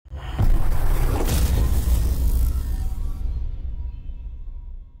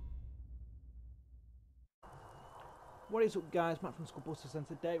What is up, guys? Matt from Skullbusters, and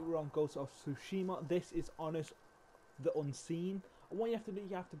today we're on Ghost of Tsushima. This is Honest the Unseen. And what you have to do,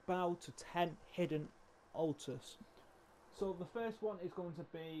 you have to bow to 10 hidden altars. So the first one is going to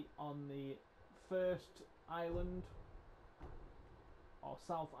be on the first island, or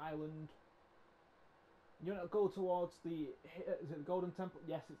South Island. You want to go towards the, is it the Golden Temple?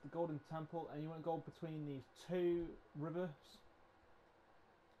 Yes, it's the Golden Temple, and you want to go between these two rivers.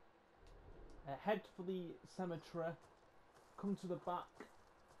 Head for the cemetery, come to the back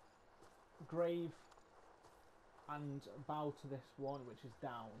grave and bow to this one, which is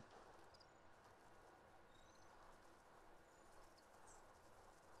down.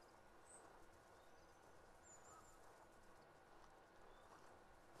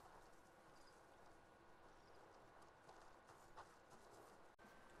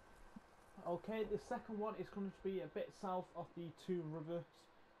 Okay, the second one is going to be a bit south of the two rivers.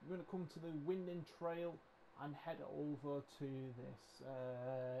 You're going to come to the Winding Trail and head over to this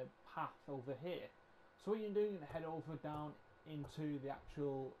path over here. So what you're doing, you're going to head over down into the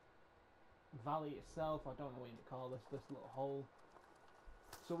actual valley itself. I don't know what you call this little hole.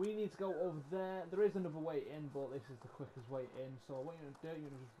 So we need to go over there. There is another way in, but this is the quickest way in. So what you're going to do,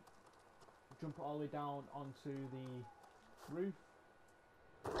 you're going to just jump all the way down onto the roof.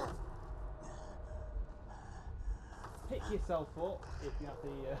 Pick yourself up if you have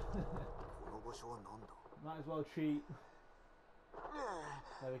the might as well cheat.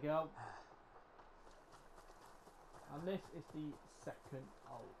 There we go. And this is the second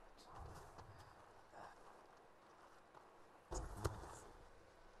alt.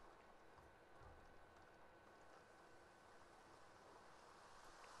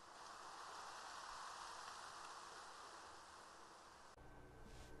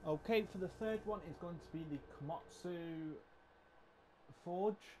 Okay, for the third one is going to be the Komatsu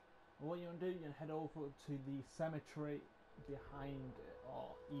Forge. And what you're going to do, you're going to head over to the cemetery behind it,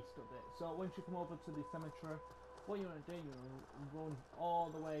 or east of it. So once you come over to the cemetery, what you're going to do, you're going to run all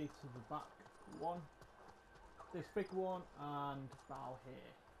the way to the back one, this big one, and bow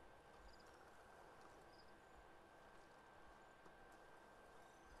here.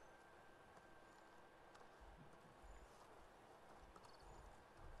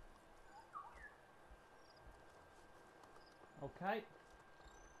 Okay.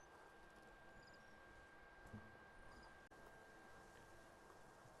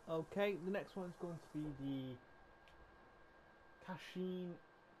 Okay, the next one is going to be the Kashine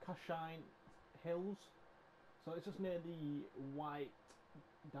Hills. So it's just near the White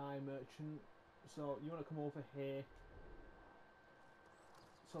Dye Merchant. So you want to come over here.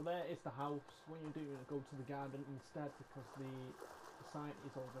 So there is the house. What you do, you're going to go to the garden instead, because the sign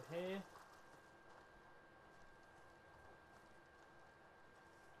is over here.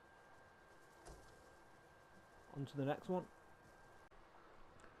 On to the next one.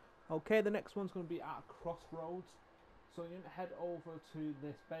 Okay, the next one's going to be at a crossroads. So you're going to head over to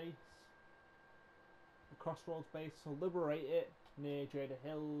this base, the crossroads base. So liberate it near Jada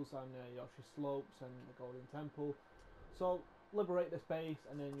Hills and Yoshi Slopes and the Golden Temple. So liberate this base,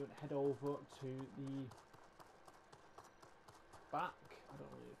 and then you're going to head over to the back, I don't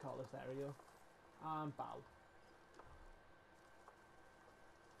know what you call this area, and bow.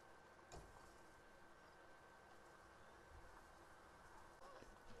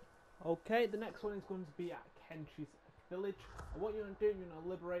 Okay, the next one is going to be at Kenshi's village. And what you're going to do, you're going to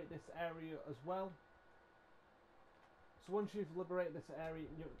liberate this area as well. So once you've liberated this area,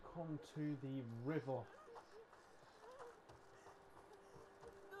 you come to the river.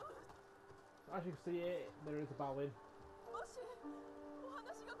 So as you can see here, there is a bowing.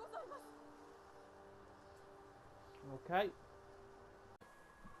 Okay.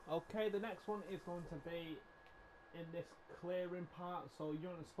 Okay, the next one is going to be in this clearing part. So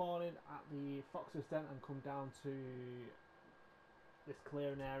you're going to spawn in at the Fox's Den and come down to this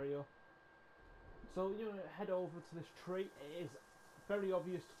clearing area. So you're going to head over to this tree. It is very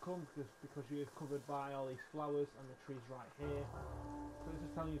obvious to come because you're covered by all these flowers, and the tree's right here. So it's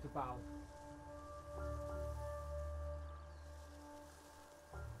just telling you to bow.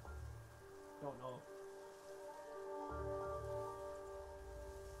 Don't know.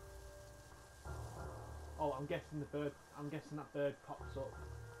 Oh, I'm guessing that bird pops up.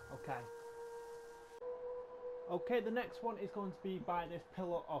 Okay. Okay, the next one is going to be by this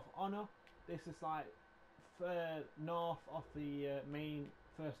Pillar of Honor. This is like north of the main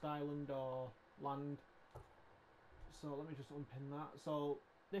first island or land. So let me just unpin that. So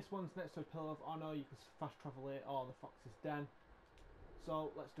this one's next to a Pillar of Honor. You can fast travel it, or the Fox's Den.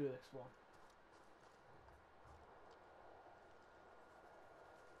 So let's do this one.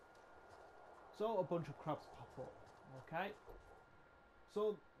 So a bunch of crabs pop up. Okay,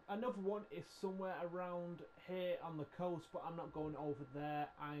 so another one is somewhere around here on the coast, but I'm not going over there.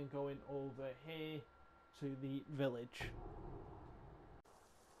 I'm going over here to the village.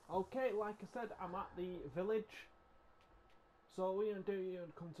 Okay, like I said, I'm at the village. So what you're going to do, you're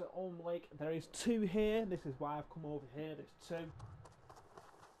going to come to Ulm Lake. There is 2 here. This is why I've come over here. There's 2.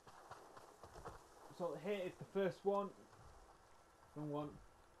 So here is the first one. Wrong one.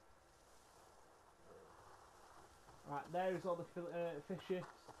 Right, there is all the fishes.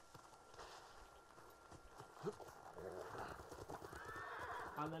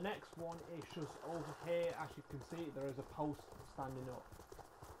 And the next one is just over here. As you can see, there is a post standing up.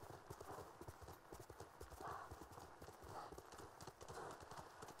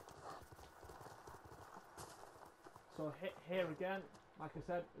 So here again, like I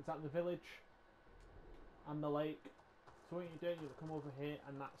said, it's at the village and the lake. So what you're doing, you come over here,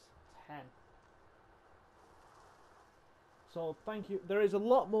 and that's 10. So thank you. There is a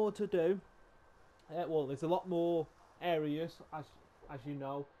lot more to do. Well, there's a lot more areas, as you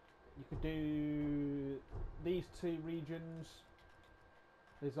know. You could do these 2 regions.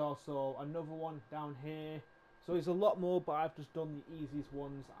 There's also another one down here. So there's a lot more, but I've just done the easiest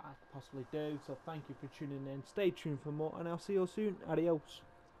ones I could possibly do. So thank you for tuning in. Stay tuned for more, and I'll see you all soon. Adios.